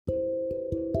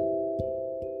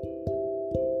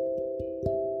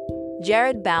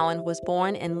Jarrod Bowen was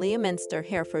born in Leominster,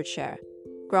 Herefordshire.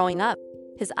 Growing up,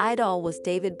 his idol was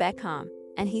David Beckham,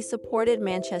 and he supported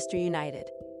Manchester United.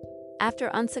 After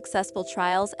unsuccessful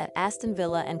trials at Aston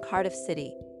Villa and Cardiff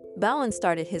City, Bowen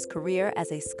started his career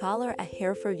as a scholar at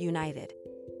Hereford United.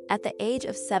 At the age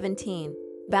of 17,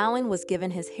 Bowen was given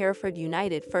his Hereford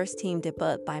United first-team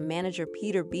debut by manager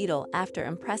Peter Beadle after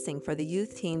impressing for the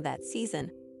youth team that season,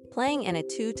 playing in a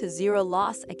 2-0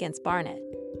 loss against Barnet.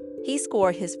 He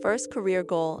scored his first career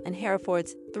goal in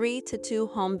Hereford's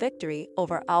 3-2 home victory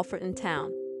over Alfreton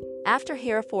Town. After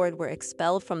Hereford were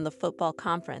expelled from the football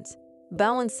conference,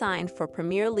 Bowen signed for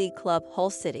Premier League club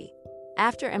Hull City.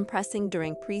 After impressing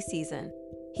during pre-season,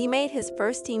 he made his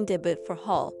first-team debut for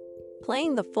Hull,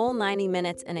 playing the full 90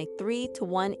 minutes in a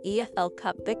 3-1 EFL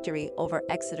Cup victory over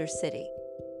Exeter City.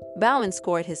 Bowen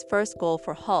scored his first goal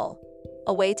for Hull,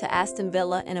 away to Aston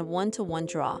Villa in a 1-1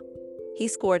 draw. He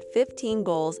scored 15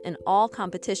 goals in all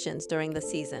competitions during the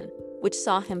season, which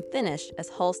saw him finish as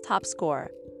Hull's top scorer.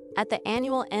 At the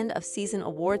annual end-of-season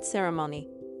award ceremony,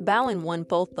 Bowen won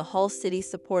both the Hull City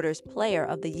Supporters Player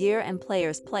of the Year and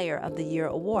Players Player of the Year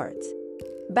awards.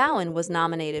 Bowen was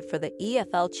nominated for the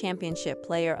EFL Championship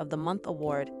Player of the Month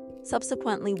award,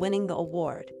 subsequently winning the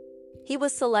award. He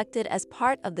was selected as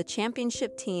part of the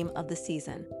championship team of the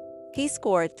season. He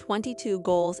scored 22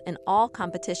 goals in all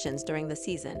competitions during the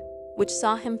season, which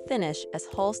saw him finish as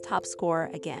Hull's top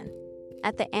scorer again.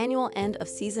 At the annual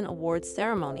end-of-season awards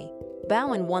ceremony,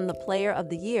 Bowen won the Player of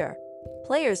the Year,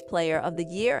 Players Player of the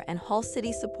Year and Hull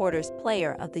City Supporters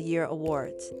Player of the Year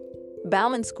awards.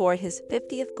 Bowen scored his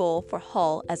 50th goal for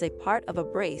Hull as a part of a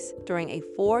brace during a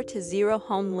 4-0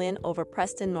 home win over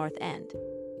Preston North End.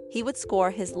 He would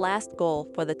score his last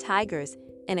goal for the Tigers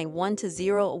in a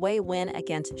 1-0 away win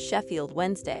against Sheffield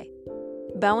Wednesday.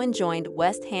 Bowen joined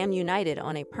West Ham United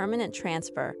on a permanent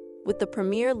transfer, with the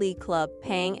Premier League club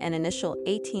paying an initial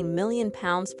 £18 million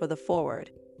for the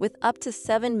forward, with up to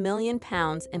 £7 million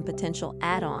in potential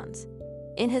add-ons.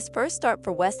 In his first start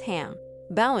for West Ham,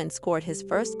 Bowen scored his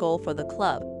first goal for the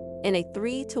club in a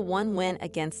 3-1 win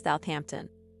against Southampton.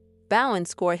 Bowen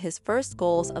scored his first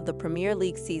goals of the Premier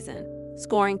League season,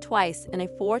 scoring twice in a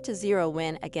 4-0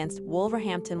 win against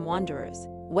Wolverhampton Wanderers,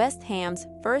 West Ham's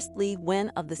first league win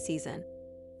of the season.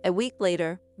 A week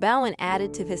later, Bowen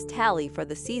added to his tally for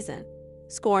the season,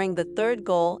 scoring the third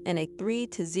goal in a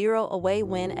 3-0 away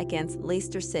win against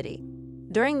Leicester City.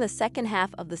 During the second half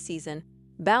of the season,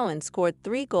 Bowen scored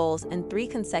 3 goals in 3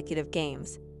 consecutive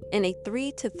games, in a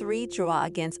 3-3 draw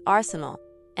against Arsenal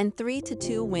and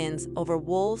 3-2 wins over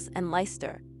Wolves and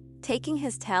Leicester, taking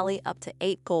his tally up to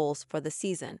 8 goals for the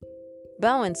season.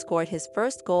 Bowen scored his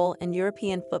first goal in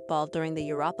European football during the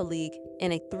Europa League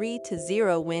in a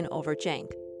 3-0 win over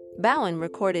Genk. Bowen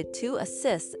recorded 2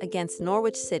 assists against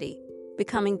Norwich City,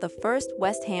 becoming the first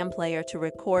West Ham player to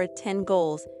record 10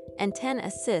 goals and 10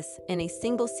 assists in a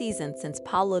single season since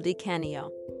Paulo Di Canio.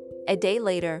 A day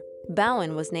later,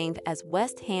 Bowen was named as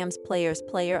West Ham's Players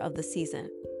Player of the Season.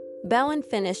 Bowen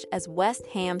finished as West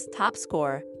Ham's top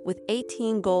scorer with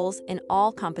 18 goals in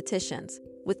all competitions,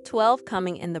 with 12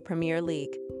 coming in the Premier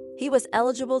League. He was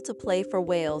eligible to play for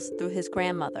Wales through his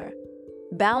grandmother.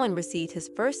 Bowen received his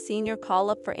first senior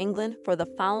call-up for England for the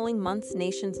following month's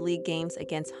Nations League games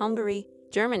against Hungary,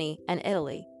 Germany, and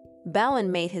Italy.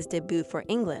 Bowen made his debut for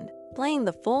England, playing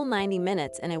the full 90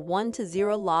 minutes in a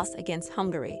 1-0 loss against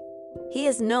Hungary. He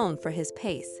is known for his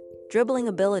pace, dribbling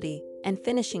ability, and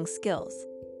finishing skills.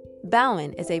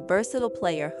 Bowen is a versatile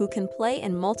player who can play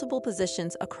in multiple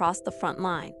positions across the front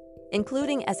line,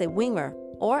 including as a winger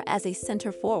or as a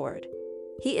center forward.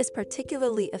 He is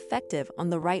particularly effective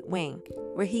on the right wing,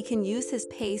 where he can use his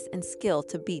pace and skill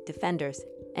to beat defenders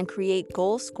and create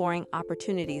goal-scoring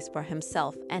opportunities for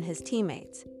himself and his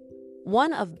teammates.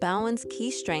 One of Bowen's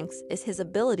key strengths is his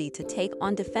ability to take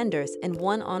on defenders in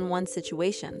one-on-one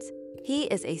situations. He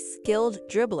is a skilled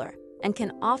dribbler and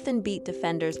can often beat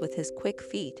defenders with his quick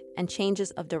feet and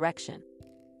changes of direction.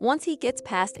 Once he gets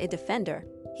past a defender,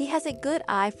 he has a good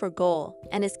eye for goal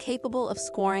and is capable of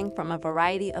scoring from a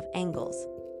variety of angles.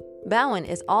 Bowen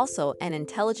is also an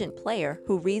intelligent player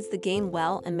who reads the game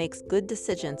well and makes good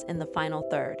decisions in the final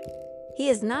third. He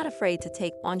is not afraid to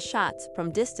take on shots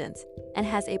from distance and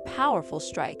has a powerful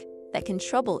strike that can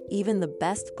trouble even the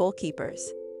best goalkeepers.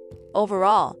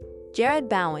 Overall, Jarrod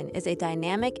Bowen is a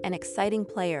dynamic and exciting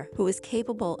player who is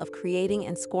capable of creating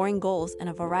and scoring goals in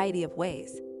a variety of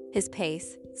ways. His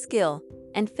pace, skill,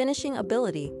 and finishing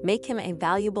ability make him a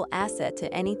valuable asset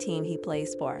to any team he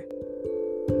plays for.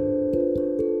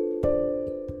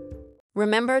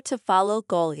 Remember to follow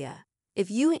Golia. If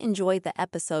you enjoyed the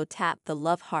episode, tap the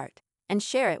love heart and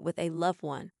share it with a loved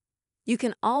one. You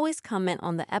can always comment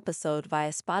on the episode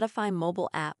via Spotify mobile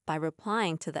app by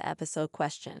replying to the episode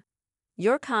question.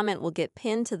 Your comment will get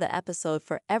pinned to the episode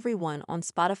for everyone on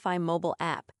Spotify mobile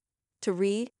app to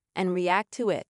read and react to it.